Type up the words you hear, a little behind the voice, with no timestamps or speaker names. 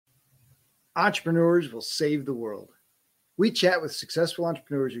Entrepreneurs will save the world. We chat with successful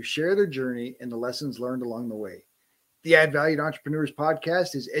entrepreneurs who share their journey and the lessons learned along the way. The Add Value to Entrepreneurs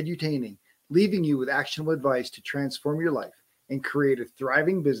podcast is edutaining, leaving you with actionable advice to transform your life and create a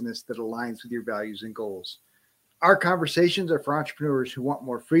thriving business that aligns with your values and goals. Our conversations are for entrepreneurs who want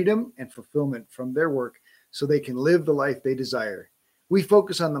more freedom and fulfillment from their work so they can live the life they desire. We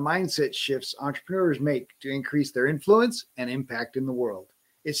focus on the mindset shifts entrepreneurs make to increase their influence and impact in the world.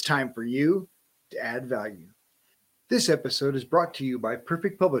 It's time for you to add value. This episode is brought to you by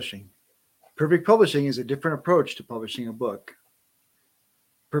Perfect Publishing. Perfect Publishing is a different approach to publishing a book.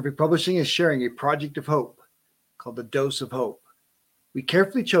 Perfect Publishing is sharing a project of hope called The Dose of Hope. We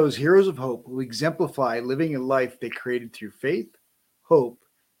carefully chose heroes of hope who exemplify living a life they created through faith, hope,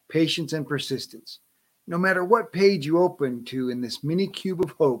 patience, and persistence. No matter what page you open to in this mini cube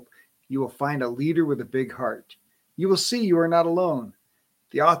of hope, you will find a leader with a big heart. You will see you are not alone.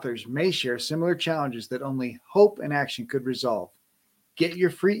 The authors may share similar challenges that only hope and action could resolve. Get your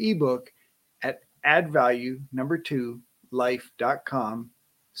free ebook at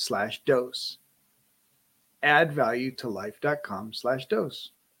addvalue2life.com/dose.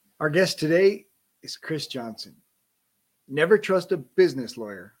 addvalue2life.com/dose. Our guest today is Chris Johnsen. Never trust a business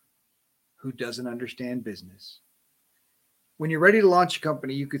lawyer who doesn't understand business. When you're ready to launch a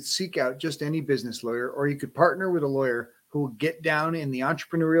company, you could seek out just any business lawyer, or you could partner with a lawyer who will get down in the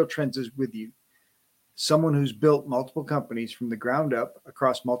entrepreneurial trenches with you. Someone who's built multiple companies from the ground up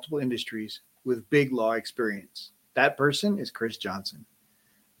across multiple industries with big law experience. That person is Chris Johnsen.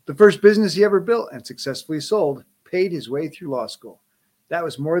 The first business he ever built and successfully sold paid his way through law school. That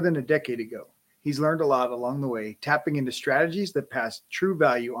was more than a decade ago. He's learned a lot along the way, tapping into strategies that pass true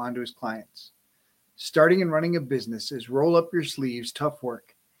value on to his clients. Starting and running a business is roll up your sleeves, tough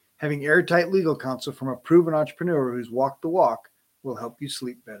work. Having airtight legal counsel from a proven entrepreneur who's walked the walk will help you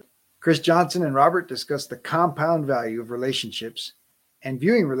sleep better. Chris Johnsen and Robert discuss the compound value of relationships and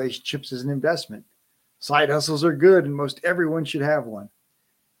viewing relationships as an investment. Side hustles are good and most everyone should have one.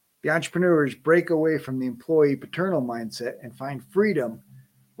 The entrepreneurs break away from the employee paternal mindset and find freedom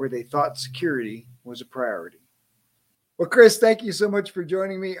where they thought security was a priority. Well, Chris, thank you so much for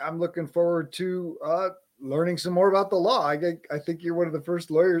joining me. I'm looking forward to learning some more about the law. I think you're one of the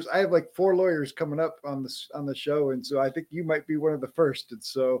first lawyers. I have like 4 lawyers coming up on the show, and so I think you might be one of the first. And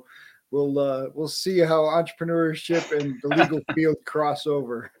so we'll see how entrepreneurship and the legal field cross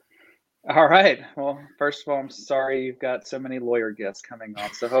over. All right. Well, first of all, I'm sorry you've got so many lawyer guests coming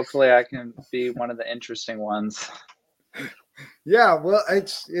on. So hopefully I can be one of the interesting ones. Yeah, well,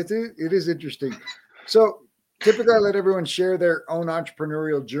 it is interesting. So typically I let everyone share their own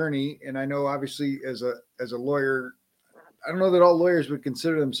entrepreneurial journey. And I know obviously as a lawyer, I don't know that all lawyers would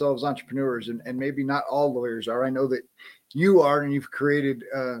consider themselves entrepreneurs, and maybe not all lawyers are. I know that you are, and you've created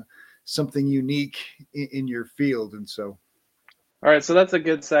something unique in your field. And so. All right. So that's a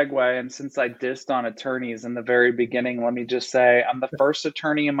good segue. And since I dissed on attorneys in the very beginning, let me just say I'm the first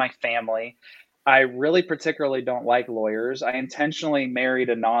attorney in my family. I really particularly don't like lawyers. I intentionally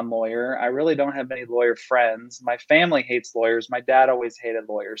married a non-lawyer. I really don't have any lawyer friends. My family hates lawyers. My dad always hated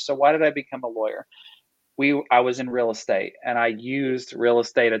lawyers. So why did I become a lawyer? I was in real estate, and I used real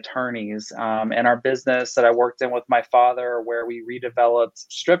estate attorneys in our business that I worked in with my father, where we redeveloped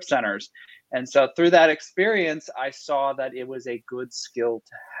strip centers. And so through that experience, I saw that it was a good skill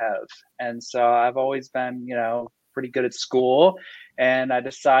to have. And so I've always been, pretty good at school. And I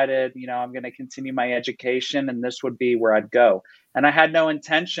decided, I'm going to continue my education, and this would be where I'd go. And I had no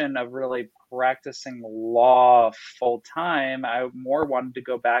intention of really practicing law full time. I more wanted to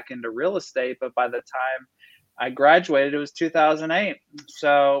go back into real estate. But by the time I graduated, it was 2008.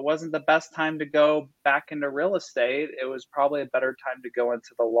 So it wasn't the best time to go back into real estate. It was probably a better time to go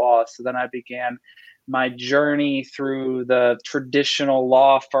into the law. So then I began my journey through the traditional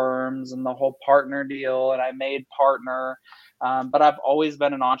law firms and the whole partner deal, and I made partner. But I've always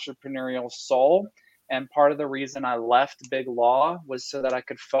been an entrepreneurial soul. And part of the reason I left big law was so that I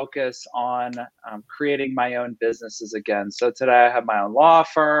could focus on creating my own businesses again. So today I have my own law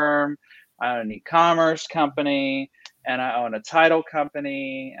firm, I own an e-commerce company, and I own a title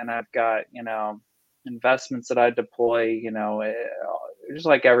company, and I've got, investments that I deploy, just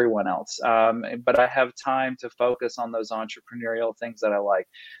like everyone else. But I have time to focus on those entrepreneurial things that I like.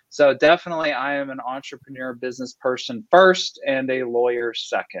 So definitely I am an entrepreneur business person first and a lawyer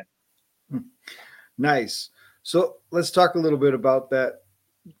second. Nice. So let's talk a little bit about that,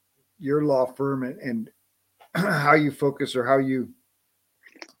 your law firm, and how you focus, or how you,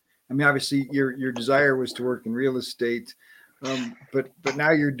 obviously your desire was to work in real estate, but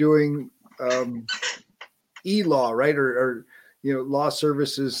now you're doing e-law, right? Or law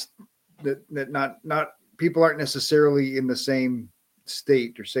services that not people aren't necessarily in the same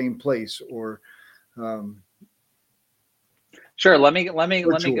state or same place or Sure. Let me go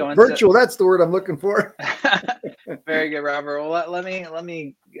into virtual. That's the word I'm looking for. Very good, Robert. Well, let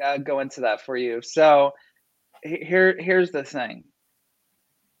me go into that for you. So here's the thing.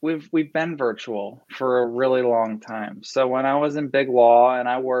 We've been virtual for a really long time. So when I was in big law and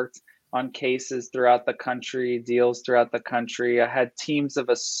I worked on cases throughout the country, deals throughout the country, I had teams of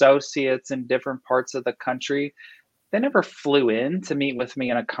associates in different parts of the country. They never flew in to meet with me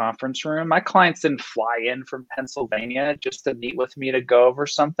in a conference room. My clients didn't fly in from Pennsylvania just to meet with me to go over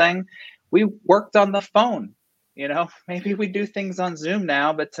something. We worked on the phone. Maybe we do things on Zoom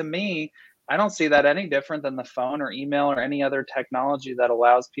now, but to me, I don't see that any different than the phone or email or any other technology that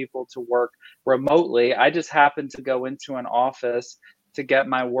allows people to work remotely. I just happened to go into an office to get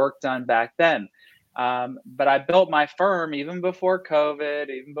my work done back then. But I built my firm even before COVID,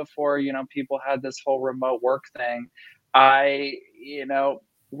 even before, people had this whole remote work thing. I,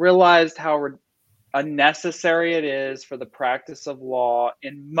 realized how unnecessary it is for the practice of law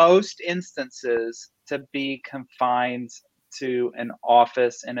in most instances to be confined to an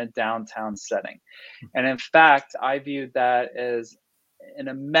office in a downtown setting. And in fact, I viewed that as an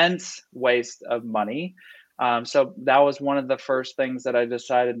immense waste of money. So that was one of the first things that I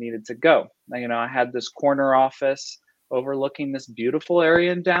decided needed to go. I had this corner office overlooking this beautiful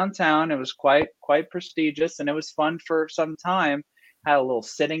area in downtown. It was quite prestigious, and it was fun for some time. Had a little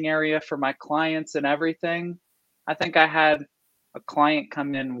sitting area for my clients and everything. I think I had a client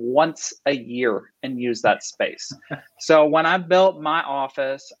come in once a year and use that space. So when I built my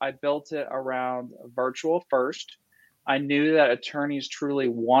office, I built it around virtual first. I knew that attorneys truly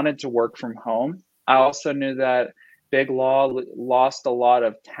wanted to work from home. I also knew that big law lost a lot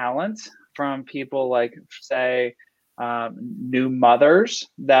of talent from people like, say, new mothers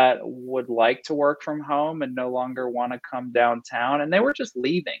that would like to work from home and no longer want to come downtown. And they were just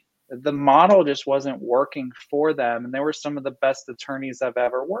leaving. The model just wasn't working for them. And they were some of the best attorneys I've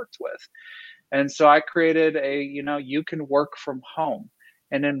ever worked with. And so I created you can work from home.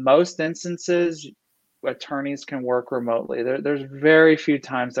 And in most instances, attorneys can work remotely. There's very few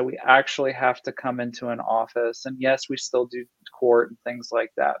times that we actually have to come into an office. And yes, we still do court and things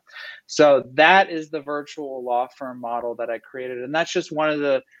like that. So that is the virtual law firm model that I created. And that's just one of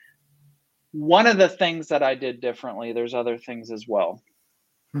the things that I did differently. There's other things as well.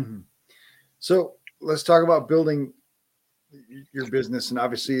 Mm-hmm. So let's talk about building your business. And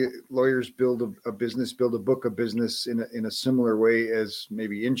obviously lawyers build a business, build a book of business in a similar way as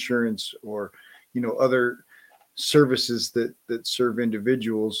maybe insurance or other services that serve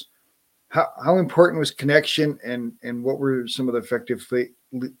individuals. How important was connection, and what were some of the effective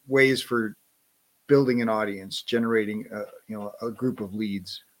ways for building an audience, generating a group of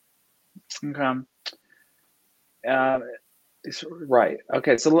leads? Okay. Right.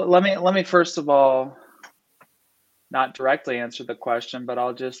 Okay. So let me first of all not directly answer the question, but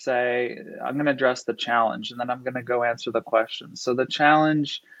I'll just say I'm going to address the challenge, and then I'm going to go answer the question. So the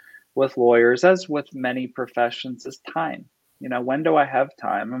challenge with lawyers, as with many professions, is time. When do I have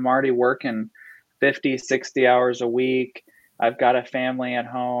time? I'm already working 50, 60 hours a week. I've got a family at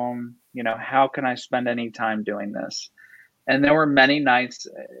home. How can I spend any time doing this? And there were many nights,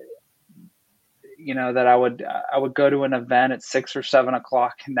 that I would go to an event at 6 or 7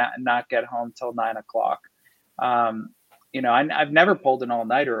 o'clock and not get home till 9 o'clock. I've never pulled an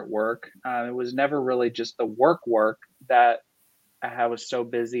all-nighter at work. It was never really just the work that I was so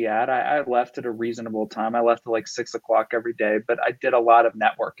busy at. I left at a reasonable time. I left at like 6 o'clock every day, but I did a lot of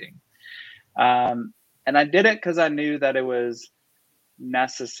networking. And I did it because I knew that it was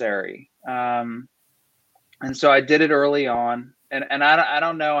necessary. And so I did it early on. And I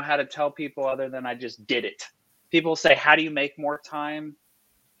don't know how to tell people other than I just did it. People say, how do you make more time?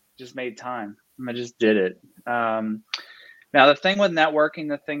 Just made time. I just did it. Now, the thing with networking,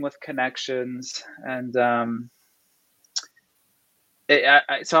 the thing with connections, and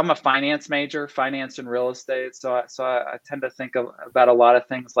so I'm a finance major, finance and real estate. So I tend to think about a lot of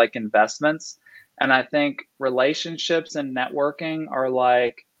things like investments. And I think relationships and networking are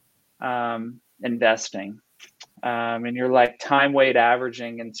like investing. And you're like time weight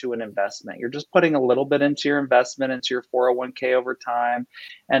averaging into an investment. You're just putting a little bit into your investment, into your 401k over time.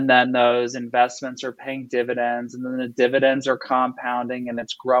 And then those investments are paying dividends. And then the dividends are compounding, and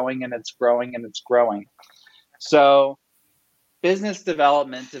it's growing and it's growing and it's growing. So business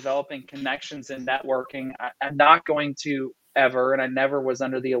development, developing connections and networking, I'm not going to ever, and I never was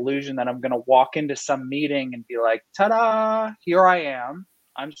under the illusion that I'm going to walk into some meeting and be like, ta-da, here I am.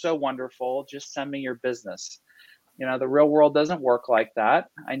 I'm so wonderful. Just send me your business. The real world doesn't work like that.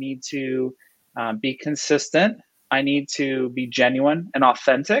 I need to be consistent. I need to be genuine and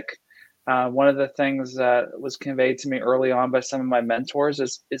authentic. One of the things that was conveyed to me early on by some of my mentors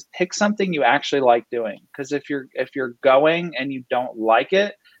is pick something you actually like doing. Because if you're going and you don't like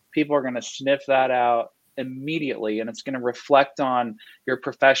it, people are going to sniff that out immediately, and it's going to reflect on your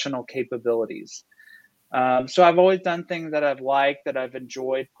professional capabilities. So I've always done things that I've liked, that I've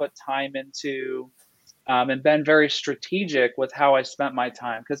enjoyed, put time into, and been very strategic with how I spent my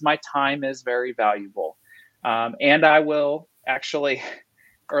time, because my time is very valuable. And I will actually,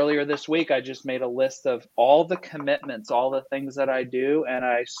 earlier this week, I just made a list of all the commitments, all the things that I do, and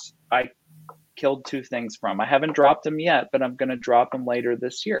I killed 2 things from. I haven't dropped them yet, but I'm going to drop them later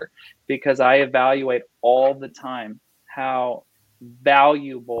this year, because I evaluate all the time how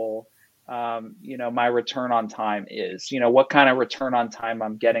valuable my return on time is. What kind of return on time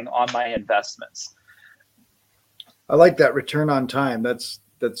I'm getting on my investments. I like that return on time. That's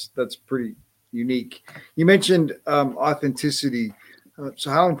pretty unique. You mentioned authenticity.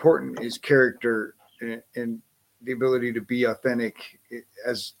 So how important is character and the ability to be authentic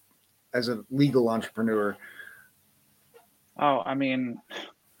as a legal entrepreneur? Oh, I mean,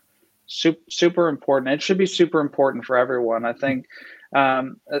 super important. It should be super important for everyone. I think,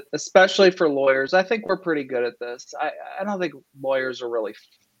 especially for lawyers. I think we're pretty good at this. I don't think lawyers are really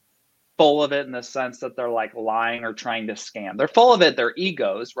full of it in the sense that they're like lying or trying to scam. They're full of it. They're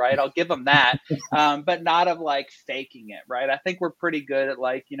egos, right? I'll give them that, but not of like faking it, right? I think we're pretty good at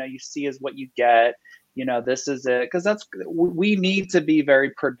like, you see is what you get. This is it, because we need to be very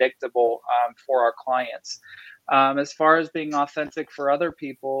predictable for our clients. As far as being authentic for other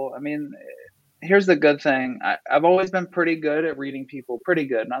people, I mean, here's the good thing. I've always been pretty good at reading people, pretty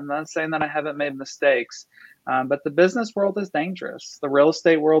good. And I'm not saying that I haven't made mistakes, but the business world is dangerous. The real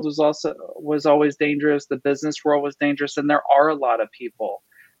estate world was always dangerous. The business world was dangerous, and there are a lot of people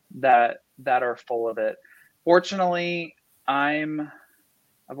that are full of it. Fortunately, I've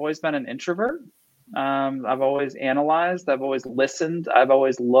always been an introvert. I've always analyzed. I've always listened. I've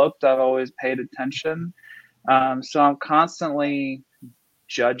always looked. I've always paid attention. So I'm constantly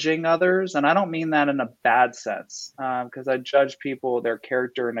judging others, and I don't mean that in a bad sense, because I judge people, their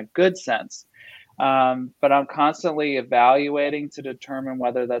character, in a good sense. But I'm constantly evaluating to determine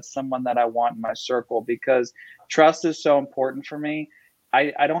whether that's someone that I want in my circle, because trust is so important for me.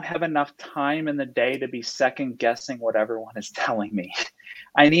 I don't have enough time in the day to be second guessing what everyone is telling me.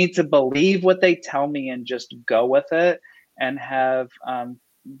 I need to believe what they tell me and just go with it and have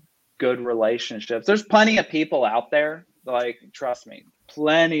good relationships. There's plenty of people out there, like, trust me,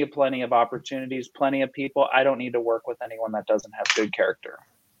 plenty of opportunities, plenty of people. I don't need to work with anyone that doesn't have good character.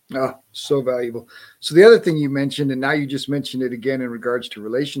 Oh, so valuable. So the other thing you mentioned, and now you just mentioned it again in regards to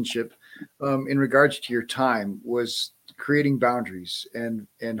relationship, in regards to your time, was creating boundaries and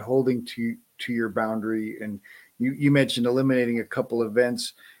holding to your boundary. And you mentioned eliminating a couple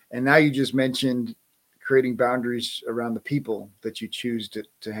events, and now you just mentioned creating boundaries around the people that you choose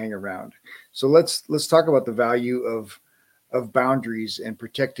to hang around. So let's talk about the value of boundaries and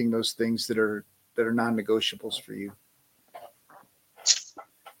protecting those things that are non-negotiables for you.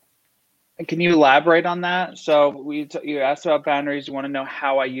 Can you elaborate on that? So you asked about boundaries. You want to know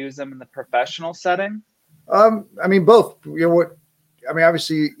how I use them in the professional setting? I mean, both.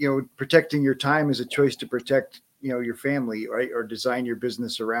 Obviously, protecting your time is a choice to protect, your family, right? Or design your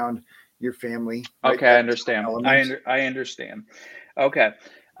business around your family. Right? Okay, I understand. I understand. Okay.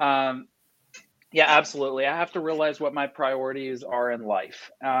 Yeah, absolutely. I have to realize what my priorities are in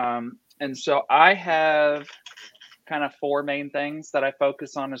life. And so I have kind of 4 main things that I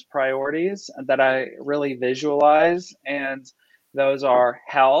focus on as priorities that I really visualize. And those are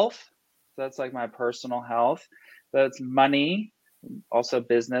health. So that's like my personal health. That's money. Also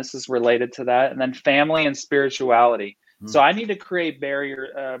business is related to that. And then family and spirituality. So I need to create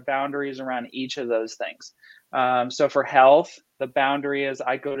boundaries around each of those things. So for health, the boundary is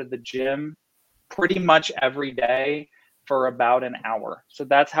I go to the gym pretty much every day for about an hour. So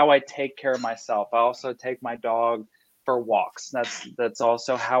that's how I take care of myself. I also take my dog for walks. That's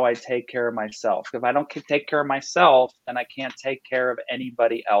also how I take care of myself. If I don't take care of myself, then I can't take care of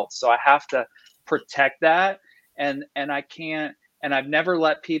anybody else. So I have to protect that, and I can't. And I've never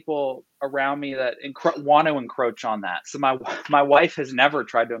let people around me that want to encroach on that. So my wife has never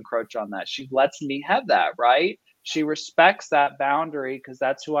tried to encroach on that. She lets me have that, right? She respects that boundary because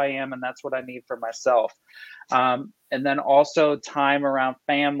that's who I am and that's what I need for myself. And then also time around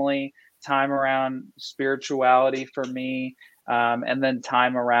family, time around spirituality for me. and then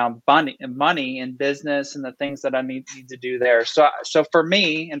time around money and business and the things that I need to do there. So for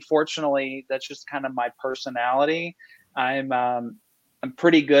me, unfortunately, that's just kind of my personality. I'm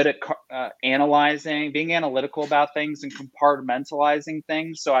pretty good at analyzing, being analytical about things and compartmentalizing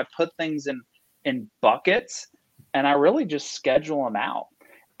things. So I put things in buckets, and I really just schedule them out.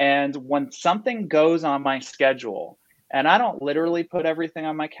 And when something goes on my schedule, and I don't literally put everything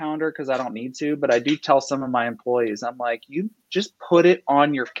on my calendar because I don't need to, but I do tell some of my employees, I'm like, you just put it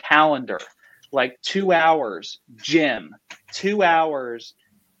on your calendar, like 2 hours gym, 2 hours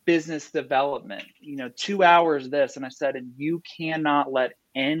business development, 2 hours this. And I said, and you cannot let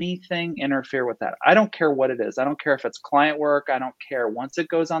anything interfere with that. I don't care what it is. I don't care if it's client work. I don't care. Once it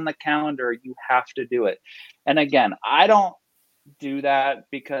goes on the calendar, you have to do it. And again, I don't do that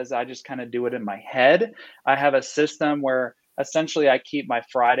because I just kind of do it in my head. I have a system where essentially I keep my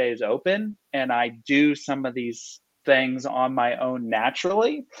Fridays open and I do some of these things on my own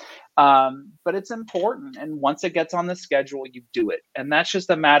naturally. But it's important. And once it gets on the schedule, you do it. And that's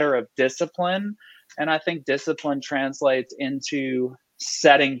just a matter of discipline. And I think discipline translates into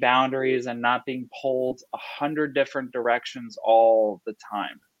setting boundaries and not being pulled 100 different directions all the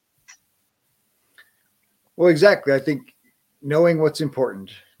time. Well, exactly. I think knowing what's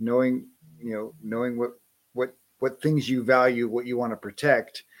important, knowing what things you value, what you want to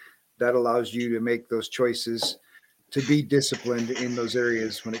protect, that allows you to make those choices to be disciplined in those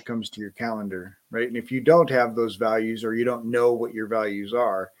areas when it comes to your calendar, right? And if you don't have those values or you don't know what your values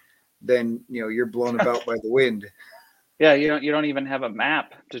are, then you're blown about by the wind. Yeah, you don't even have a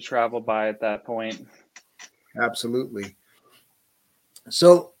map to travel by at that point. Absolutely.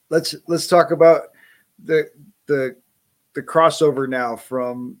 So let's talk about the crossover now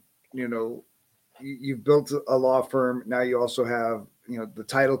from, you've built a law firm. Now you also have, the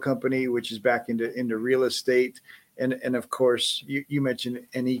title company, which is back into real estate. And of course you mentioned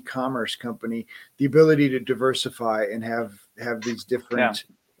an e-commerce company, the ability to diversify and have these different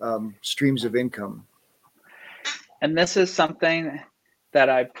streams of income. And this is something that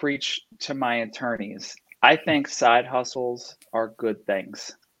I preach to my attorneys. I think side hustles are good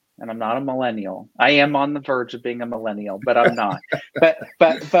things. And I'm not a millennial. I am on the verge of being a millennial, but I'm not.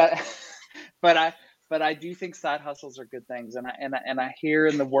 But I do think side hustles are good things. And I hear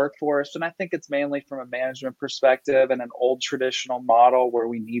in the workforce, and I think it's mainly from a management perspective and an old traditional model where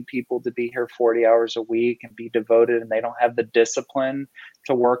we need people to be here 40 hours a week and be devoted, and they don't have the discipline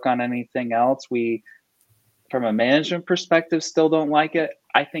to work on anything else. We, from a management perspective, still don't like it.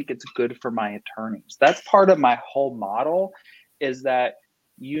 I think it's good for my attorneys. That's part of my whole model, is that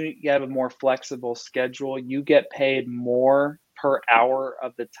you have a more flexible schedule. You get paid more per hour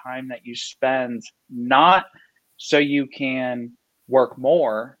of the time that you spend, not so you can work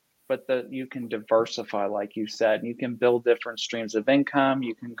more, but that you can diversify, like you said. You can build different streams of income.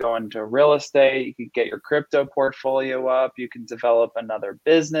 You can go into real estate. You can get your crypto portfolio up. You can develop another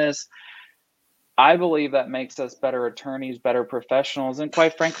business. I believe that makes us better attorneys, better professionals, and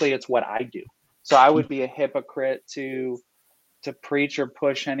quite frankly, it's what I do. So I would be a hypocrite to preach or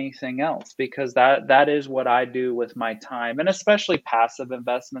push anything else, because that is what I do with my time. And especially passive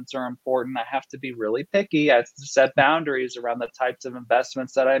investments are important. I have to be really picky. I have to set boundaries around the types of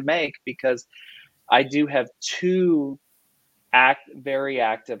investments that I make, because I do have two very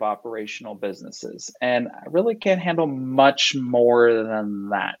active operational businesses, and I really can't handle much more than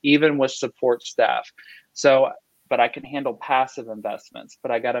that, even with support staff. So, but I can handle passive investments,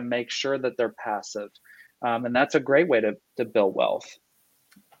 but I got to make sure that they're passive. And that's a great way to build wealth.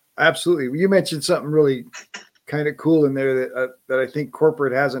 Absolutely. You mentioned something really kind of cool in there that I think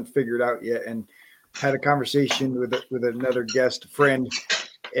corporate hasn't figured out yet, and had a conversation with another guest friend,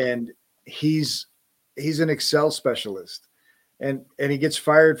 and he's an Excel specialist. And he gets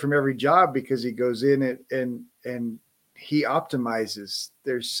fired from every job because he goes in and he optimizes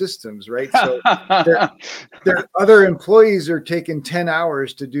their systems, right? So their other employees are taking 10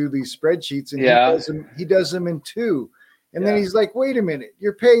 hours to do these spreadsheets, and he does them in 2. And then he's like, wait a minute,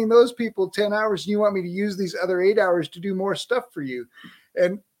 you're paying those people 10 hours and you want me to use these other 8 hours to do more stuff for you.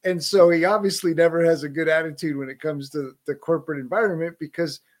 And so he obviously never has a good attitude when it comes to the corporate environment,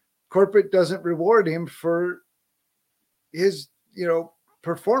 because corporate doesn't reward him for his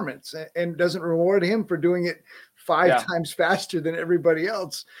performance, and doesn't reward him for doing it 5 times faster than everybody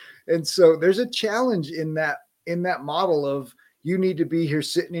else. And so there's a challenge in that model of, you need to be here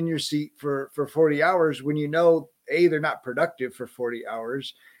sitting in your seat for 40 hours when A, they're not productive for 40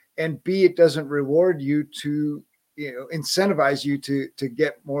 hours, and B, it doesn't reward you to incentivize you to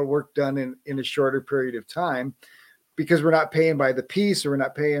get more work done in a shorter period of time, because we're not paying by the piece, or we're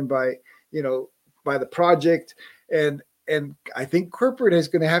not paying by by the project. And and I think corporate is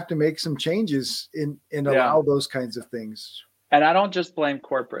going to have to make some changes in allow those kinds of things. And I don't just blame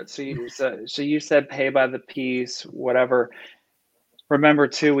corporate. So you said pay by the piece, whatever. Remember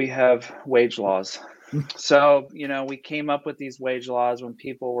too, we have wage laws. So, we came up with these wage laws when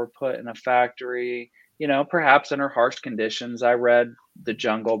people were put in a factory, perhaps under harsh conditions. I read The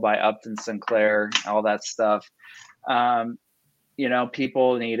Jungle by Upton Sinclair, all that stuff.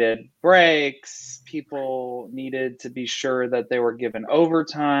 People needed breaks. People needed to be sure that they were given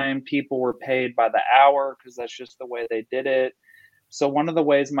overtime. People were paid by the hour because that's just the way they did it. So one of the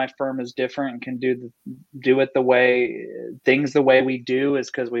ways my firm is different and can do it the way we do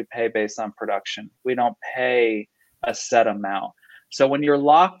is because we pay based on production. We don't pay a set amount. So when you're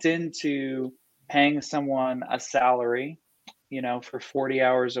locked into paying someone a salary, for 40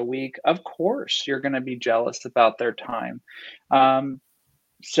 hours a week, of course you're going to be jealous about their time.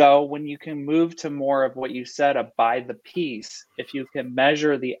 So when you can move to more of what you said, a by the piece, if you can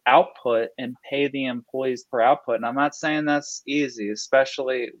measure the output and pay the employees per output, and I'm not saying that's easy,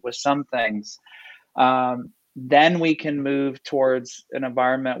 especially with some things, then we can move towards an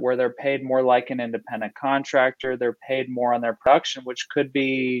environment where they're paid more like an independent contractor. They're paid more on their production, which could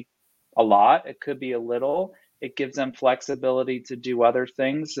be a lot. It could be a little. It gives them flexibility to do other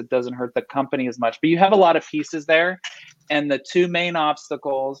things. It doesn't hurt the company as much. But you have a lot of pieces there. And the two main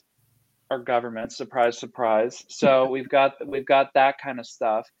obstacles are government. Surprise, surprise. So we've got that kind of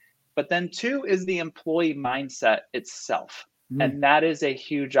stuff. But then two is the employee mindset itself. And that is a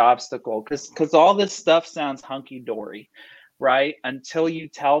huge obstacle because all this stuff sounds hunky-dory, right? Until you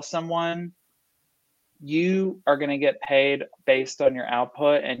tell someone you are going to get paid based on your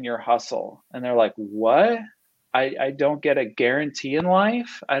output and your hustle. And they're like, what? I don't get a guarantee in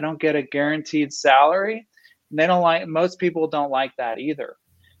life. I don't get a guaranteed salary. And most people don't like that either.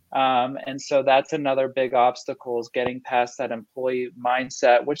 And so that's another big obstacle is getting past that employee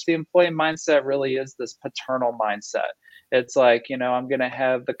mindset, which the employee mindset really is this paternal mindset. It's like, I'm going to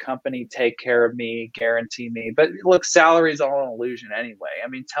have the company take care of me, guarantee me. But look, salary is all an illusion anyway. I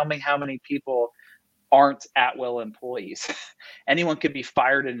mean, tell me how many people aren't at-will employees. Anyone could be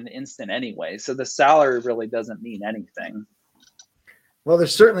fired in an instant anyway. So the salary really doesn't mean anything. Well,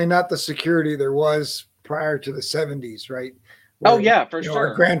 there's certainly not the security there was prior to the 70s, right? Where, for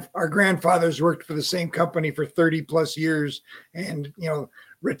sure. Our grandfathers worked for the same company for 30 plus years and,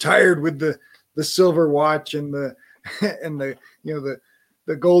 retired with the silver watch and the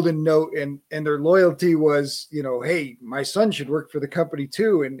golden note and their loyalty was, hey, my son should work for the company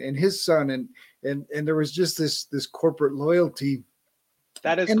too. And his son and there was just this corporate loyalty.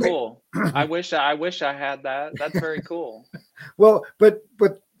 That is cool. I wish I had that. That's very cool. Well, but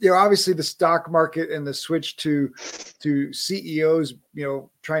obviously the stock market and the switch to CEOs,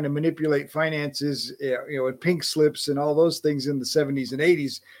 trying to manipulate finances, and pink slips and all those things in the 70s and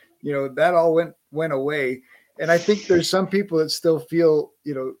 80s, that all went away. And I think there's some people that still feel,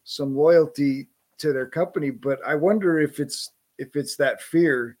 some loyalty to their company, but I wonder if it's that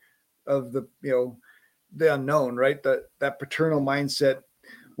fear of the unknown, right? That paternal mindset,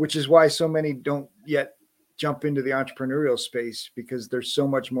 which is why so many don't yet jump into the entrepreneurial space, because there's so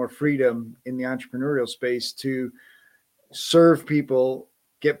much more freedom in the entrepreneurial space to serve people,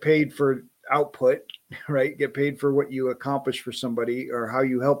 get paid for output, right? Get paid for what you accomplish for somebody or how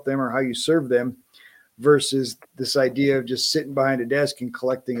you help them or how you serve them versus this idea of just sitting behind a desk and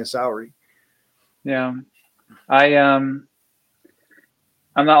collecting a salary. Yeah.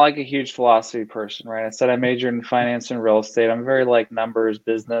 I'm not like a huge philosophy person, right? I said I majored in finance and real estate. I'm very like numbers,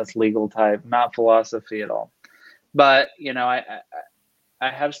 business, legal type, not philosophy at all. But I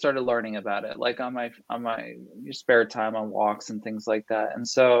have started learning about it, like on my spare time, on walks and things like that. And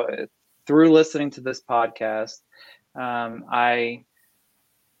so through listening to this podcast, I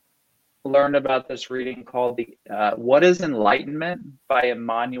learned about this reading called "What is Enlightenment" by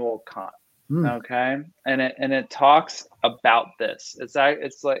Immanuel Kant. Okay. And it talks about this. It's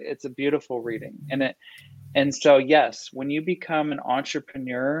a beautiful reading. And so, yes, when you become an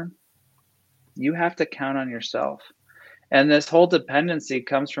entrepreneur, you have to count on yourself. And this whole dependency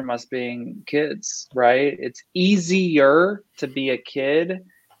comes from us being kids, right? It's easier to be a kid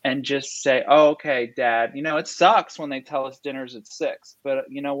and just say, oh, okay, Dad, it sucks when they tell us dinner's at 6, but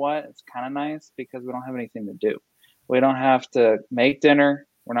you know what? It's kind of nice because we don't have anything to do. We don't have to make dinner.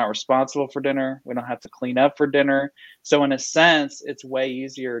 We're not responsible for dinner. We don't have to clean up for dinner. So in a sense, it's way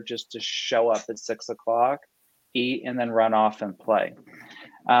easier just to show up at 6 o'clock, eat, and then run off and play.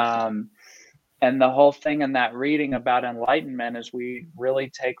 And the whole thing in that reading about enlightenment is we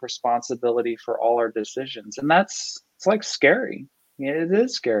really take responsibility for all our decisions. And it's like scary. It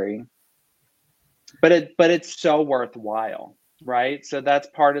is scary. but it's so worthwhile, right? So that's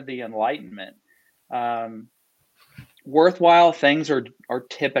part of the enlightenment. Worthwhile things are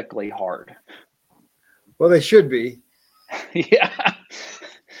typically hard. Well, they should be. Yeah.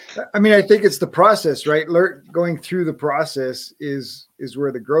 I mean, I think it's the process, right? Going through the process is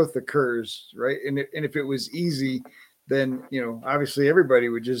where the growth occurs, right? And if it was easy, then obviously everybody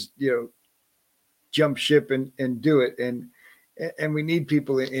would just jump ship and do it, and we need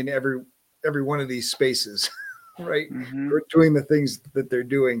people in every one of these spaces, right? Mm-hmm. For doing the things that they're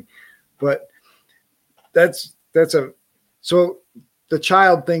doing, but that's so the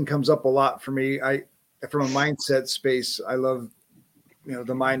child thing comes up a lot for me. From a mindset space, I love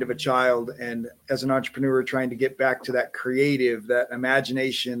the mind of a child, and as an entrepreneur trying to get back to that creative, that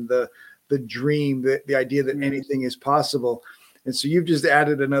imagination, the dream, the idea that anything is possible. And so you've just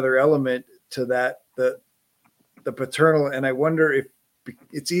added another element to that, the paternal. And I wonder if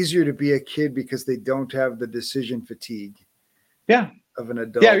it's easier to be a kid because they don't have the decision fatigue of an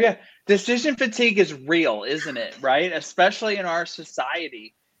adult. Yeah. Decision fatigue is real, isn't it? Right? Especially in our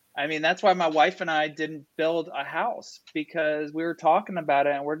society. I mean, that's why my wife and I didn't build a house, because we were talking about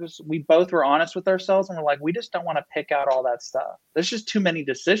it and we both were honest with ourselves, and we're like, we just don't want to pick out all that stuff. There's just too many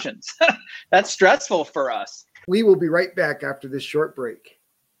decisions. That's stressful for us. We will be right back after this short break.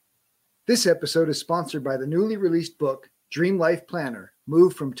 This episode is sponsored by the newly released book, Dream Life Planner,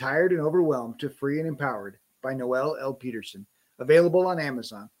 Move from Tired and Overwhelmed to Free and Empowered, by Noelle L. Peterson, available on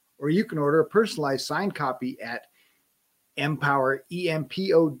Amazon, or you can order a personalized signed copy at Empower,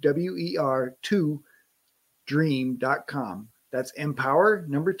 EMPOWER 2 dream.com. That's Empower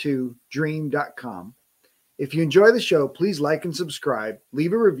 2 dream.com. If you enjoy the show, please like and subscribe,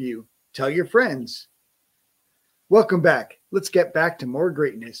 leave a review, tell your friends. Welcome back. Let's get back to more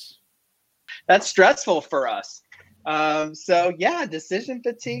greatness. That's stressful for us. So yeah, decision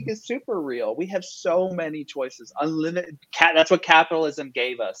fatigue is super real. We have so many choices, unlimited. That's what capitalism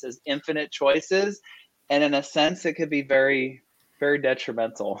gave us, is infinite choices. And in a sense, it could be very, very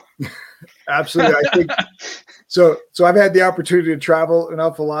detrimental. Absolutely. I think so. I've had the opportunity to travel an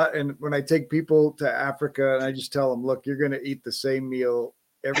awful lot. And when I take people to Africa, and I just tell them, look, you're going to eat the same meal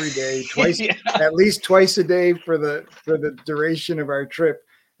every day, twice, at least twice a day for the duration of our trip.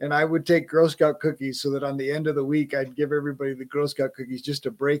 And I would take Girl Scout cookies so that on the end of the week, I'd give everybody the Girl Scout cookies just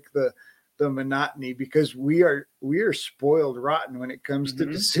to break the monotony, because we are spoiled rotten when it comes to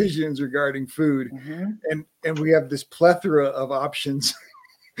decisions regarding food. And we have this plethora of options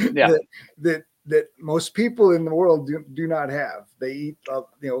that most people in the world do not have. They eat,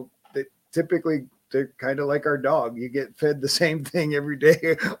 they typically, they're kind of like our dog. You get fed the same thing every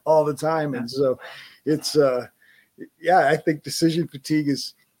day, all the time. And so it's, I think decision fatigue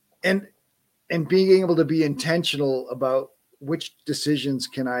is, and being able to be intentional about which decisions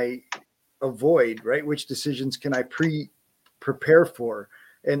can I avoid, right? Which decisions can I prepare for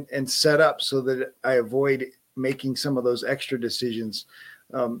and set up so that I avoid making some of those extra decisions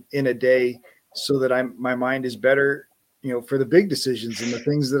in a day, so that my mind is better, for the big decisions and the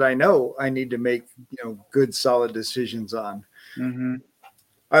things that I know I need to make, good, solid decisions on.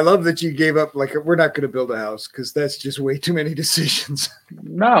 I love that you gave up. Like, we're not going to build a house because that's just way too many decisions.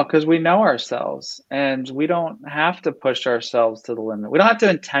 No, because we know ourselves, and we don't have to push ourselves to the limit. We don't have to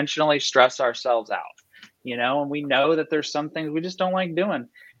intentionally stress ourselves out, and we know that there's some things we just don't like doing.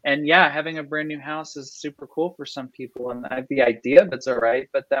 And yeah, having a brand new house is super cool for some people, and the idea of it's all right,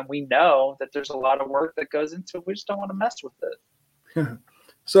 but then we know that there's a lot of work that goes into it. We just don't want to mess with it.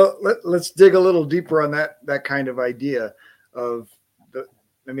 So let's dig a little deeper on that kind of idea of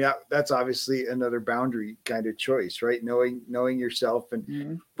that's obviously another boundary kind of choice, right? Knowing yourself,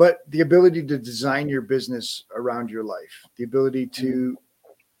 and but the ability to design your business around your life, the ability to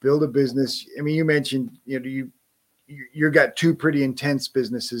build a business. I mean, you mentioned, you've got two pretty intense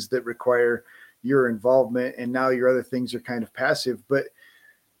businesses that require your involvement, and now your other things are kind of passive, but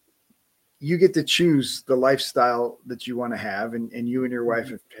you get to choose the lifestyle that you want to have. And you and your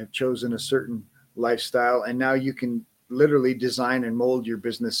wife have chosen a certain lifestyle, and now you can literally design and mold your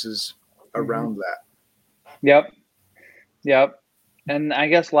businesses around that. Yep. And I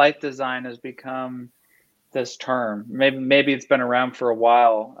guess life design has become this term. Maybe it's been around for a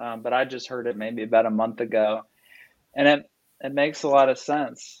while, but I just heard it maybe about a month ago, and it makes a lot of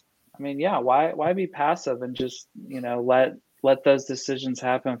sense. I mean, yeah, why be passive and just let those decisions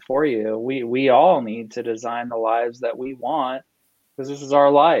happen for you? We all need to design the lives that we want, because this is our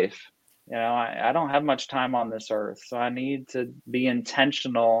life. I don't have much time on this earth, so I need to be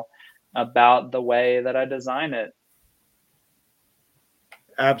intentional about the way that I design it.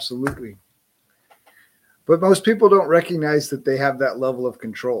 Absolutely. But most people don't recognize that they have that level of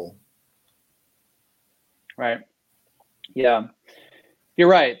control. Right. Yeah. You're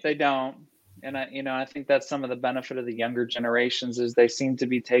right. They don't. And I think that's some of the benefit of the younger generations is they seem to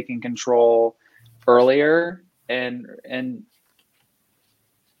be taking control earlier and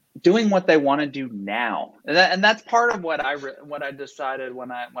doing what they want to do now. And that's part of what I decided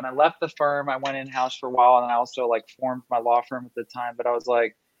when I left the firm. I went in-house for a while, and I also like formed my law firm at the time. But I was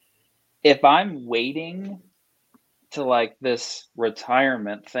like, if I'm waiting to like this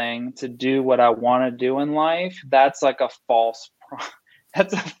retirement thing to do what I want to do in life, that's like a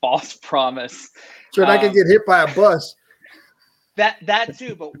that's a false promise. So I could get hit by a bus. That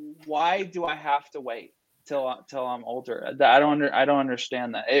too, but why do I have to wait till I'm older? I don't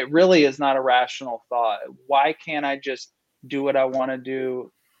understand that. It really is not a rational thought. Why can't I just do what I want to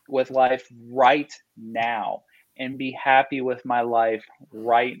do with life right now and be happy with my life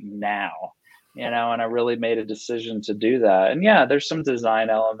right now? And I really made a decision to do that. And yeah, there's some design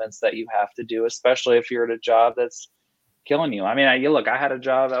elements that you have to do, especially if you're at a job that's killing you. I mean, I had a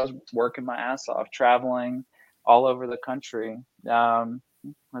job. I was working my ass off, traveling all over the country. I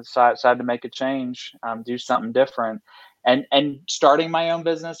decided to make a change, do something different. And starting my own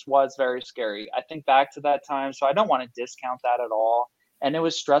business was very scary. I think back to that time, so I don't want to discount that at all. And it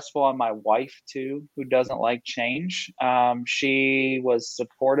was stressful on my wife too, who doesn't like change. She was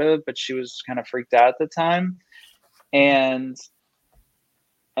supportive, but she was kind of freaked out at the time, and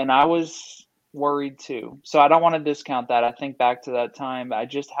I was worried too. So I don't want to discount that. I think back to that time, I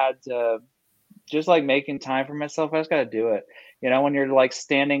just had to just like making time for myself. I just got to do it. When you're like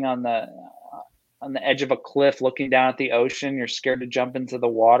standing on the edge of a cliff looking down at the ocean, you're scared to jump into the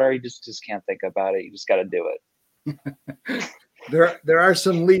water. You just can't think about it. You just got to do it. There are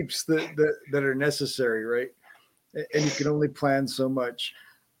some leaps that are necessary, right? And you can only plan so much.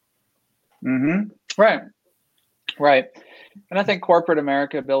 Mm-hmm. Right. And I think corporate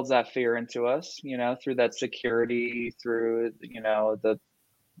America builds that fear into us, through that security, through, the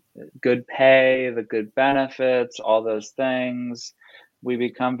good pay, the good benefits, all those things. We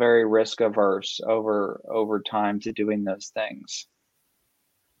become very risk averse over time to doing those things.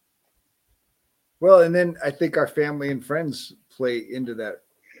 Well, and then I think our family and friends play into that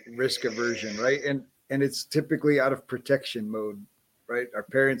risk aversion, right? And it's typically out of protection mode, right? Our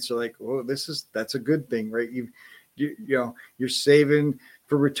parents are like, "Oh, that's a good thing, right? You're saving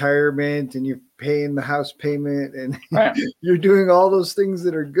for retirement and you're paying the house payment and right. You're doing all those things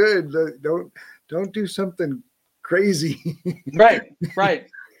that are good. Don't do something crazy." Right.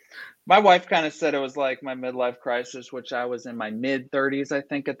 My wife kind of said it was like my midlife crisis, which I was in my mid 30s, I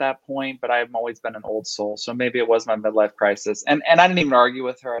think, at that point, but I've always been an old soul. So maybe it was my midlife crisis. And I didn't even argue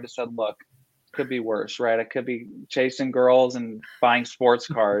with her. I just said, look, could be worse, right? I could be chasing girls and buying sports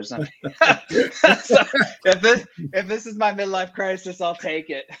cars. So if this is my midlife crisis, I'll take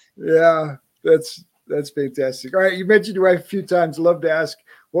it. Yeah, that's fantastic. All right, you mentioned your wife a few times. Love to ask,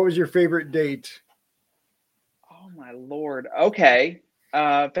 what was your favorite date? Oh my Lord. Okay.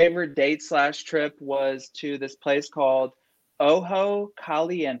 Favorite date / trip was to this place called Ojo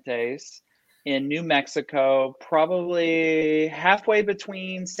Calientes in New Mexico, probably halfway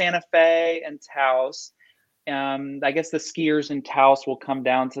between Santa Fe and Taos. I guess the skiers in Taos will come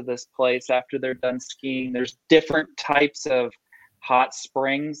down to this place after they're done skiing. There's different types of hot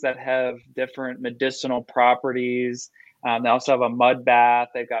springs that have different medicinal properties. They also have a mud bath.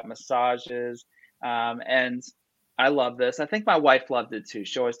 They've got massages. And I love this. I think my wife loved it too.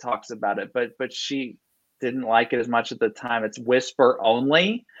 She always talks about it, but she didn't like it as much at the time. It's whisper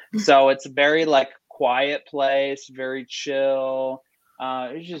only. So it's very like quiet place, very chill.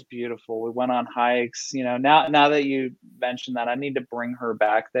 It was just beautiful. We went on hikes. Now that you mentioned that, I need to bring her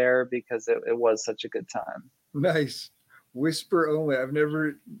back there because it was such a good time. Nice. Whisper only. I've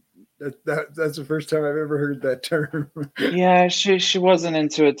never. That's the first time I've ever heard that term. Yeah, she wasn't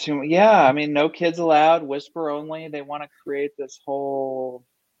into it too much. Yeah, I mean, no kids allowed. Whisper only. They want to create this whole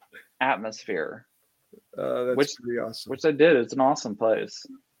atmosphere. That's pretty awesome. Which I did. It's an awesome place.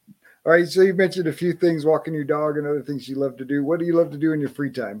 All right, so you mentioned a few things, walking your dog and other things you love to do. What do you love to do in your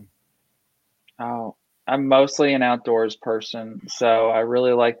free time? Oh, I'm mostly an outdoors person, so I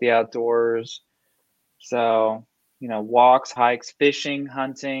really like the outdoors. So, walks, hikes, fishing,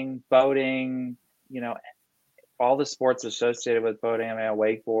 hunting, boating, all the sports associated with boating. I mean, a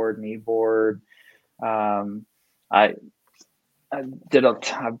wakeboard, kneeboard. I've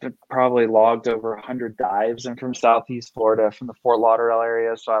probably logged over 100 dives. I'm from Southeast Florida, from the Fort Lauderdale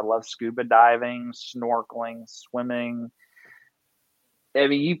area, so I love scuba diving, snorkeling, swimming. I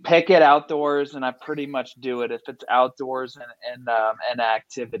mean, you pick it outdoors, and I pretty much do it if it's outdoors and an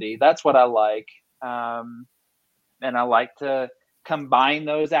activity. That's what I like, and I like to combine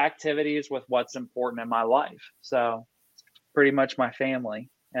those activities with what's important in my life. So pretty much my family.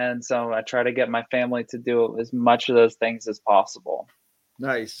 And so I try to get my family to do as much of those things as possible.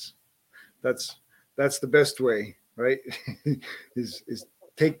 Nice. That's the best way, right? is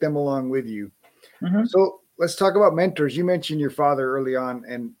take them along with you. Mm-hmm. So let's talk about mentors. You mentioned your father early on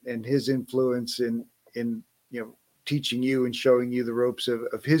and his influence in teaching you and showing you the ropes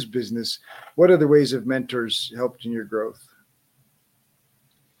of his business. What other ways have mentors helped in your growth?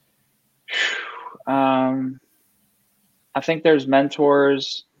 I think there's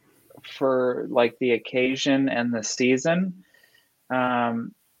mentors for like the occasion and the season,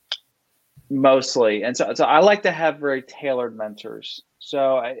 mostly. And so I like to have very tailored mentors.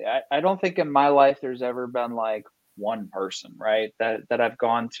 So I don't think in my life there's ever been like one person, right, that I've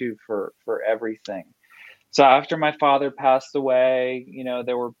gone to for everything. So after my father passed away,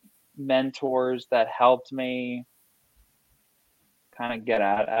 there were mentors that helped me kind of get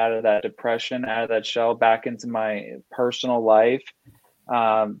out of that depression, out of that shell, back into my personal life.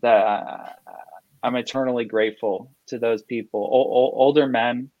 That I'm eternally grateful to those people, older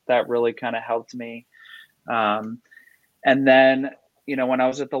men that really kind of helped me. And then, when I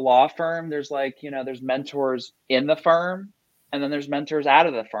was at the law firm, there's there's mentors in the firm, and then there's mentors out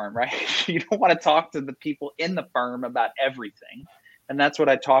of the firm, right? You don't want to talk to the people in the firm about everything. And that's what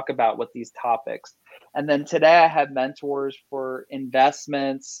I talk about with these topics. And then today I have mentors for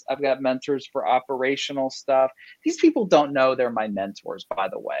investments. I've got mentors for operational stuff. These people don't know they're my mentors, by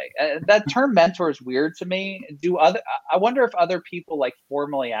the way. That term mentor is weird to me. I wonder if other people like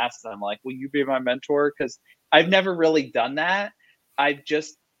formally ask them, like, will you be my mentor? Because I've never really done that. I've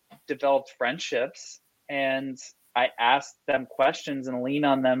just developed friendships, and I ask them questions and lean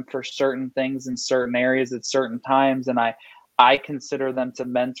on them for certain things in certain areas at certain times. And I consider them to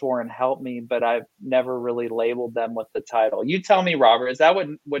mentor and help me, but I've never really labeled them with the title. You tell me, Robert, is that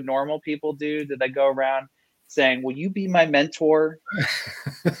what normal people do? Do they go around saying, will you be my mentor?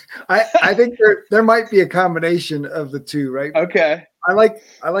 I think there might be a combination of the two, right? Okay. I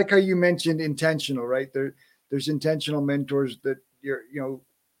like how you mentioned intentional, right? There's intentional mentors that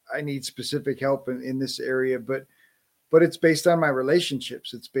I need specific help in this area, but it's based on my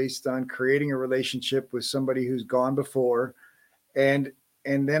relationships. It's based on creating a relationship with somebody who's gone before, and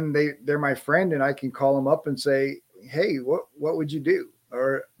then they're my friend, and I can call them up and say, hey, what would you do?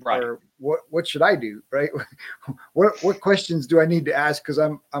 Or right. Or what should I do? Right? what questions do I need to ask? Because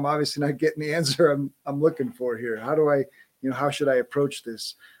I'm obviously not getting the answer I'm looking for here. How do I, how should I approach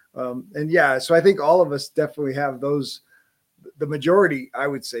this? And yeah, so I think all of us definitely have those. The majority, I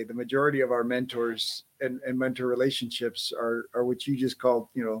would say, the majority of our mentors and mentor relationships are what you just called,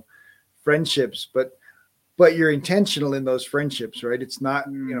 friendships, but you're intentional in those friendships, right? It's not,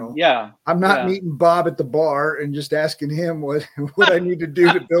 I'm not meeting Bob at the bar and just asking him what I need to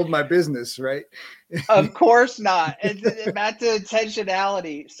do to build my business, right? Of course not. It's back to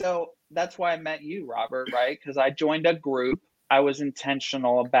intentionality. So that's why I met you, Robert, right? Because I joined a group I was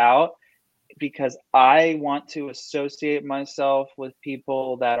intentional about, because I want to associate myself with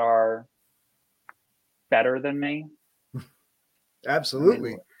people that are better than me.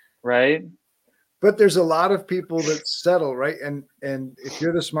 Absolutely. Right. But there's a lot of people that settle, right? And if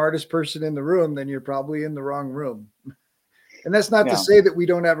you're the smartest person in the room, then you're probably in the wrong room. And that's not to say that we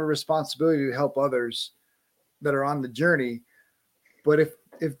don't have a responsibility to help others that are on the journey. But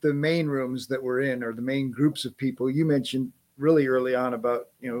if the main rooms that we're in, or the main groups of people, you mentioned really early on about,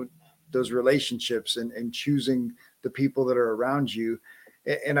 those relationships and choosing the people that are around you.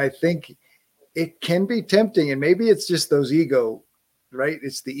 And I think it can be tempting, and maybe it's just those ego, right?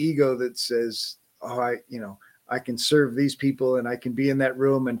 It's the ego that says, oh, I can serve these people, and I can be in that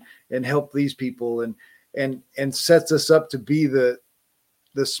room and help these people, and sets us up to be the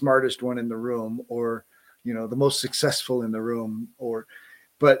smartest one in the room, or, the most successful in the room,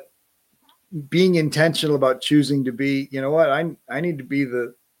 but being intentional about choosing to be, I need to be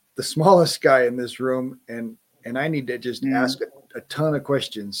the smallest guy in this room, and I need to just ask a ton of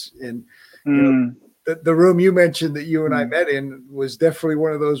questions. And the room you mentioned that you and I met in was definitely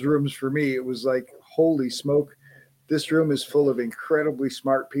one of those rooms for me. It was like, holy smoke, this room is full of incredibly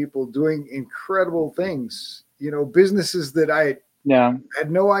smart people doing incredible things, businesses that I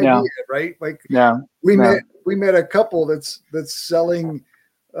had no idea, right? Like we met a couple that's selling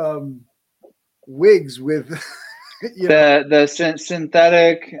wigs with the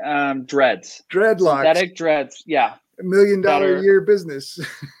synthetic dreadlocks, synthetic dreads. $1 million a year business.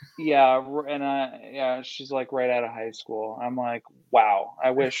 And she's like right out of high school. I'm like, wow,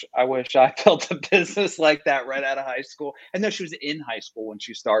 I wish I built a business like that right out of high school. And no, she was in high school when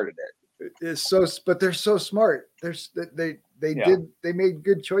she started it. It's so, but they're so smart. They they made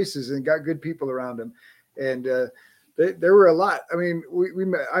good choices and got good people around them. And there were a lot. I mean,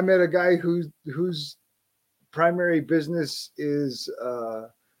 I met a guy whose primary business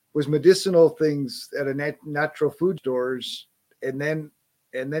was medicinal things at a natural food stores, and then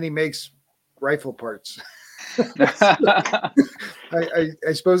he makes rifle parts. I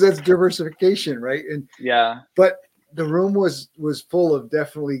suppose that's diversification, right? And but the room was full of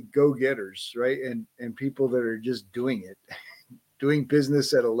definitely go-getters, right? And people that are just doing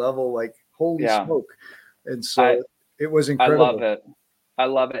business at a level like holy smoke. And so it was incredible. I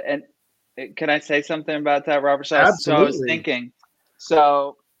love it. And can I say something about that, Robert? Absolutely. So I was thinking,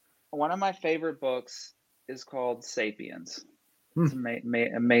 so one of my favorite books is called Sapiens. It's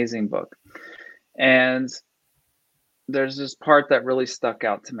an amazing book. And there's this part that really stuck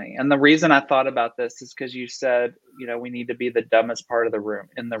out to me. And the reason I thought about this is because you said, we need to be the dumbest part of the room,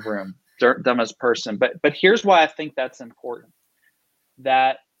 dumbest person. But here's why I think that's important.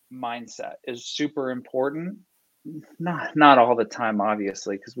 That mindset is super important. Not all the time,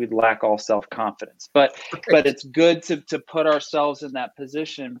 obviously, because we'd lack all self-confidence. But it's good to put ourselves in that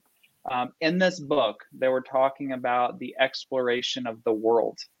position. In this book, they were talking about the exploration of the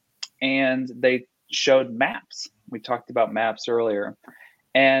world, and they showed maps. We talked about maps earlier,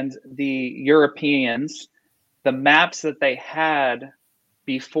 and the Europeans, the maps that they had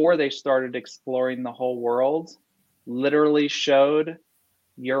before they started exploring the whole world, literally showed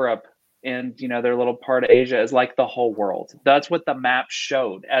Europe and their little part of Asia as like the whole world. That's what the map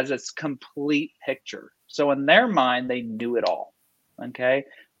showed as its complete picture. So in their mind, they knew it all. Okay,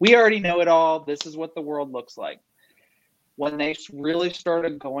 we already know it all. This is what the world looks like. When they really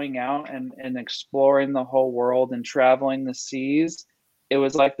started going out and exploring the whole world and traveling the seas, it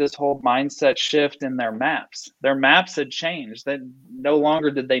was like this whole mindset shift in their maps. Their maps had changed. That no longer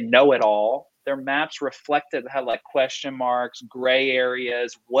did they know it all. Their maps had like question marks, gray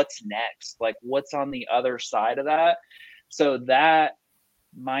areas. What's next? Like what's on the other side of that? So that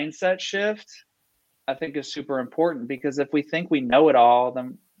mindset shift, I think, is super important, because if we think we know it all,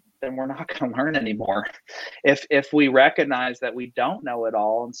 then we're not going to learn anymore. If we recognize that we don't know it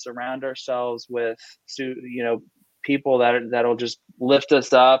all and surround ourselves with, people that'll just lift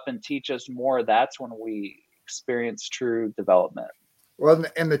us up and teach us more, that's when we experience true development. Well,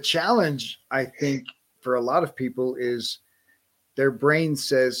 and the challenge, I think, for a lot of people is their brain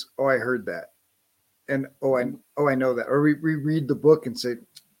says, "Oh, I heard that," and I know that, or we read the book and say,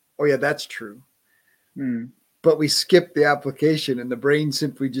 "Oh, yeah, that's true." But we skip the application, and the brain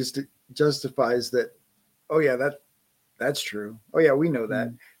simply just justifies that. Oh, yeah, that's true. Oh, yeah, we know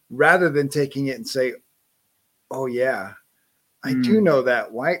that, rather than taking it and say, "Oh, yeah, I do know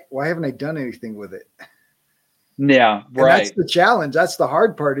that. Why haven't I done anything with it?" Yeah, right. And that's the challenge. That's the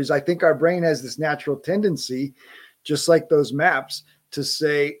hard part, is I think our brain has this natural tendency, just like those maps, to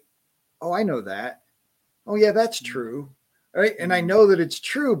say, "Oh, I know that. Oh, yeah, that's true." Right. And I know that it's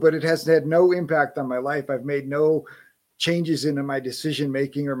true, but it has had no impact on my life. I've made no changes into my decision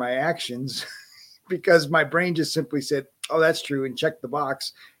making or my actions because my brain just simply said, "Oh, that's true," and check the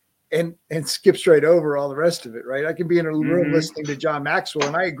box and skips right over all the rest of it. Right. I can be in a room listening to John Maxwell,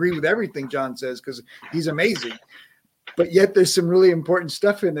 and I agree with everything John says because he's amazing. But yet there's some really important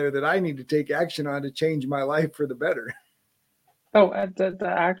stuff in there that I need to take action on to change my life for the better. Oh, the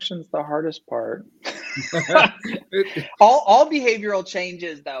action's the hardest part. all behavioral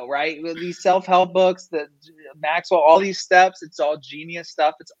changes, though, right? With these self-help books, the Maxwell, all these steps, it's all genius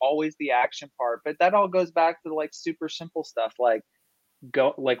stuff. It's always the action part. But that all goes back to like super simple stuff, like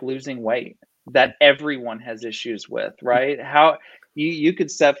losing weight that everyone has issues with, right? How you could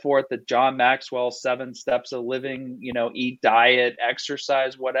set forth the John Maxwell 7 steps of living, eat, diet,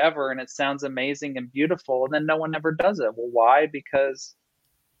 exercise, whatever, and it sounds amazing and beautiful, and then no one ever does it. Well, why? Because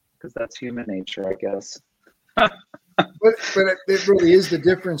that's human nature, I guess. But it really is the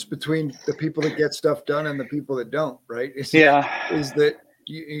difference between the people that get stuff done and the people that don't, right? Is that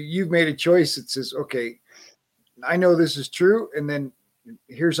you've made a choice that says, okay, I know this is true, and then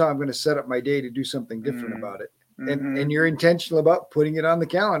here's how I'm going to set up my day to do something different about it. And you're intentional about putting it on the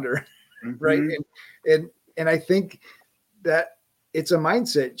calendar, right? And I think that it's a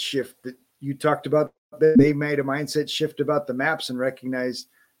mindset shift that you talked about. That they made a mindset shift about the maps and recognized,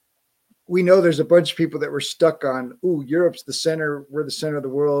 we know there's a bunch of people that were stuck on, Europe's the center, we're the center of the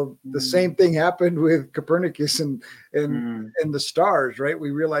world. The same thing happened with Copernicus and the stars, right? We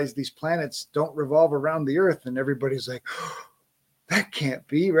realized these planets don't revolve around the Earth, and everybody's like, oh, that can't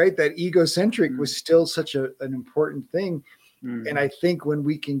be, right? That egocentric was still such an important thing. And I think when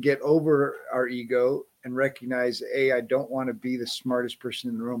we can get over our ego and recognize, I don't want to be the smartest person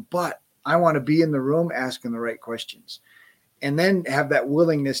in the room, but I want to be in the room asking the right questions. and then have that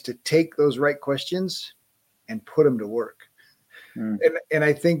willingness to take those right questions and put them to work. And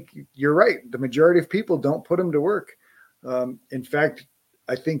I think you're right. The majority of people don't put them to work. In fact,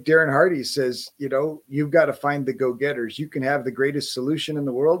 I think Darren Hardy says, you've got to find the go-getters. You can have the greatest solution in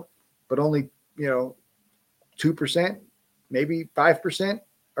the world, but only, 2%, maybe 5%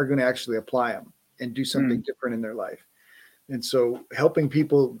 are going to actually apply them and do something different in their life. And so helping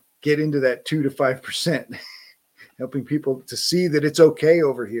people get into that 2 to 5%, helping people to see that it's okay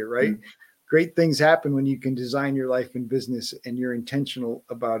over here, right? Great things happen when you can design your life and business and you're intentional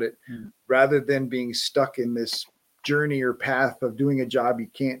about it rather than being stuck in this journey or path of doing a job you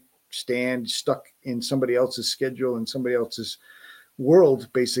can't stand, stuck in somebody else's schedule and somebody else's world,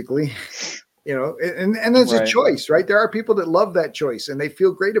 basically. And that's a choice, right? There are people that love that choice and they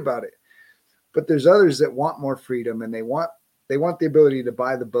feel great about it. But there's others that want more freedom and they want the ability to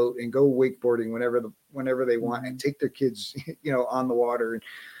buy the boat and go wakeboarding whenever they want and take their kids, on the water and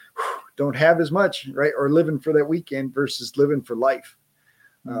don't have as much, right? Or living for that weekend versus living for life.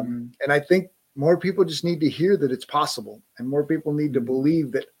 And I think more people just need to hear that it's possible, and more people need to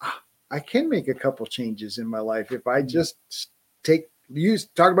believe that I can make a couple changes in my life if I just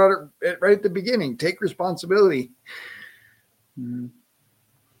talk about it right at the beginning, take responsibility.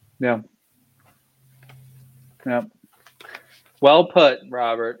 Yeah. Well put,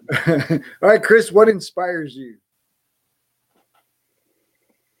 Robert. All right, Chris, what inspires you?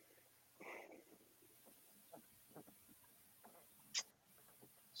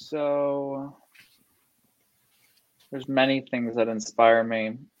 So there's many things that inspire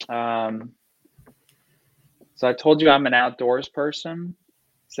me. So I told you I'm an outdoors person.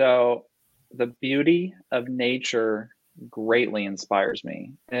 So the beauty of nature greatly inspires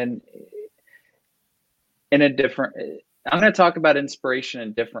me. And I'm going to talk about inspiration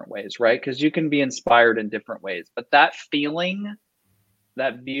in different ways, right? Because you can be inspired in different ways. But that feeling,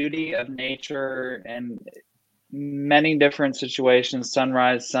 that beauty of nature and many different situations,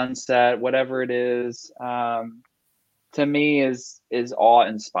 sunrise, sunset, whatever it is, to me is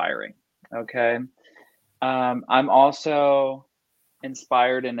awe-inspiring. Okay. I'm also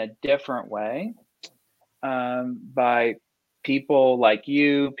inspired in a different way by people like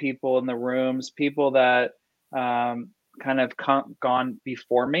you, people in the rooms, people that kind of gone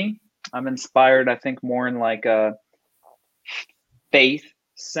before me. I'm inspired, I think, more in like a faith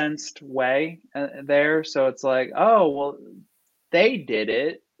sensed way there. So it's like, oh, well, they did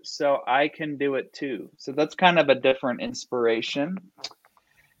it, so I can do it too. So that's kind of a different inspiration.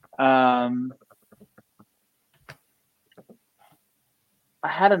 I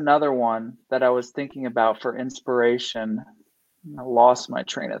had another one that I was thinking about for inspiration. I lost my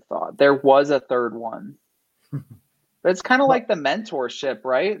train of thought. There was a third one. But it's kind of like the mentorship,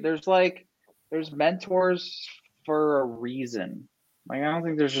 right? There's mentors for a reason. Like, I don't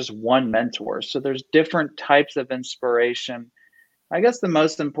think there's just one mentor. So there's different types of inspiration. I guess the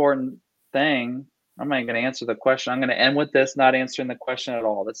most important thing, I'm not even going to answer the question. I'm going to end with this, not answering the question at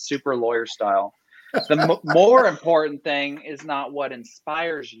all. That's super lawyer style. The more important thing is not what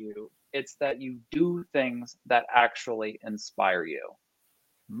inspires you. It's that you do things that actually inspire you.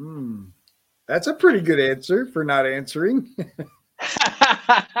 That's a pretty good answer for not answering.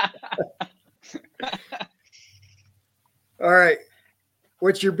 All right.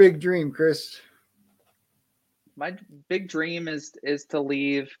 What's your big dream, Chris? My big dream is to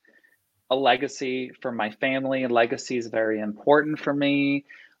leave a legacy for my family. Legacy is very important for me.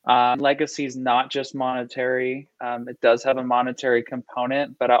 Legacy is not just monetary. It does have a monetary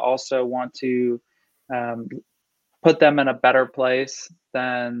component, but I also want to put them in a better place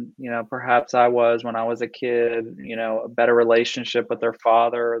than, perhaps I was when I was a kid, a better relationship with their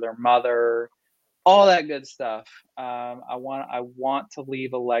father or their mother, all that good stuff. I want to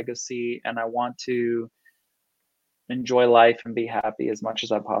leave a legacy, and I want to enjoy life and be happy as much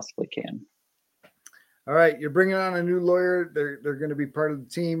as I possibly can. All right, you're bringing on a new lawyer. They're going to be part of the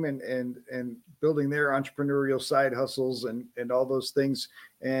team and building their entrepreneurial side hustles and all those things.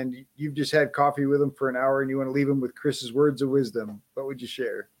 And you've just had coffee with them for an hour, and you want to leave them with Chris's words of wisdom. What would you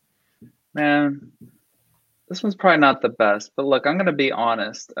share? Man, this one's probably not the best, but look, I'm going to be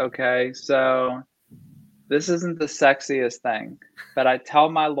honest. Okay, so this isn't the sexiest thing, but I tell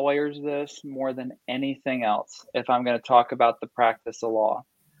my lawyers this more than anything else if I'm going to talk about the practice of law.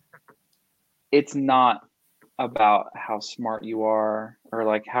 It's not about how smart you are or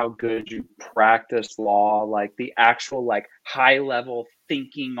like how good you practice law, like the actual like high level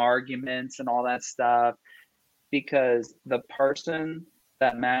thinking arguments and all that stuff, because the person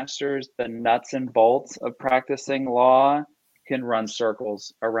that masters the nuts and bolts of practicing law can run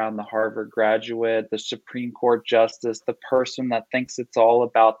circles around the Harvard graduate, the Supreme Court justice, the person that thinks it's all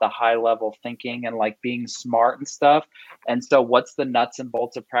about the high level thinking and like being smart and stuff. And so, what's the nuts and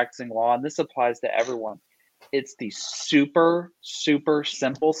bolts of practicing law? And this applies to everyone. It's the super, super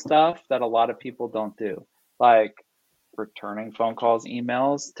simple stuff that a lot of people don't do, like returning phone calls,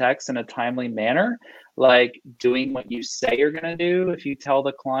 emails, texts in a timely manner, like doing what you say you're going to do. If you tell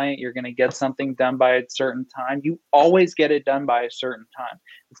the client you're going to get something done by a certain time, you always get it done by a certain time.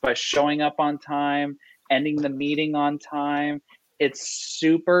 It's by showing up on time, ending the meeting on time. It's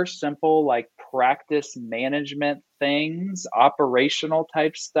super simple, like practice management things, operational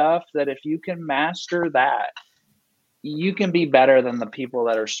type stuff that if you can master that, you can be better than the people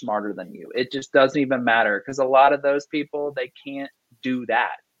that are smarter than you. It just doesn't even matter, because a lot of those people, they can't do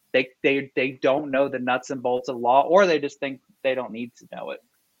that. They don't know the nuts and bolts of law, or they just think they don't need to know it.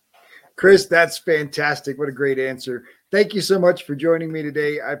 Chris, that's fantastic. What a great answer. Thank you so much for joining me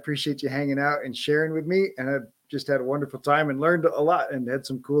today. I appreciate you hanging out and sharing with me. And I've just had a wonderful time and learned a lot and had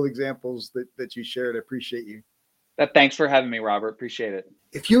some cool examples that you shared. I appreciate you. Thanks for having me, Robert. Appreciate it.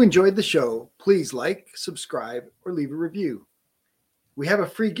 If you enjoyed the show, please like, subscribe, or leave a review. We have a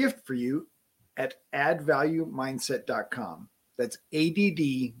free gift for you at addvaluemindset.com. That's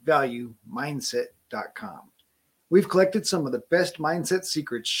addvaluemindset.com. We've collected some of the best mindset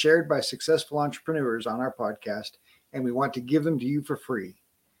secrets shared by successful entrepreneurs on our podcast, and we want to give them to you for free.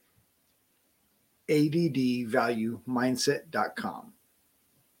 addvaluemindset.com.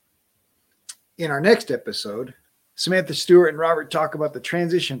 In our next episode, Samantha Stewart and Robert talk about the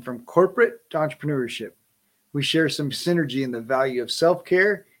transition from corporate to entrepreneurship. We share some synergy in the value of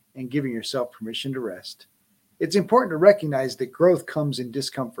self-care and giving yourself permission to rest. It's important to recognize that growth comes in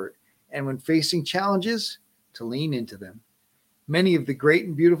discomfort, and when facing challenges, to lean into them. Many of the great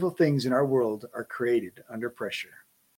and beautiful things in our world are created under pressure.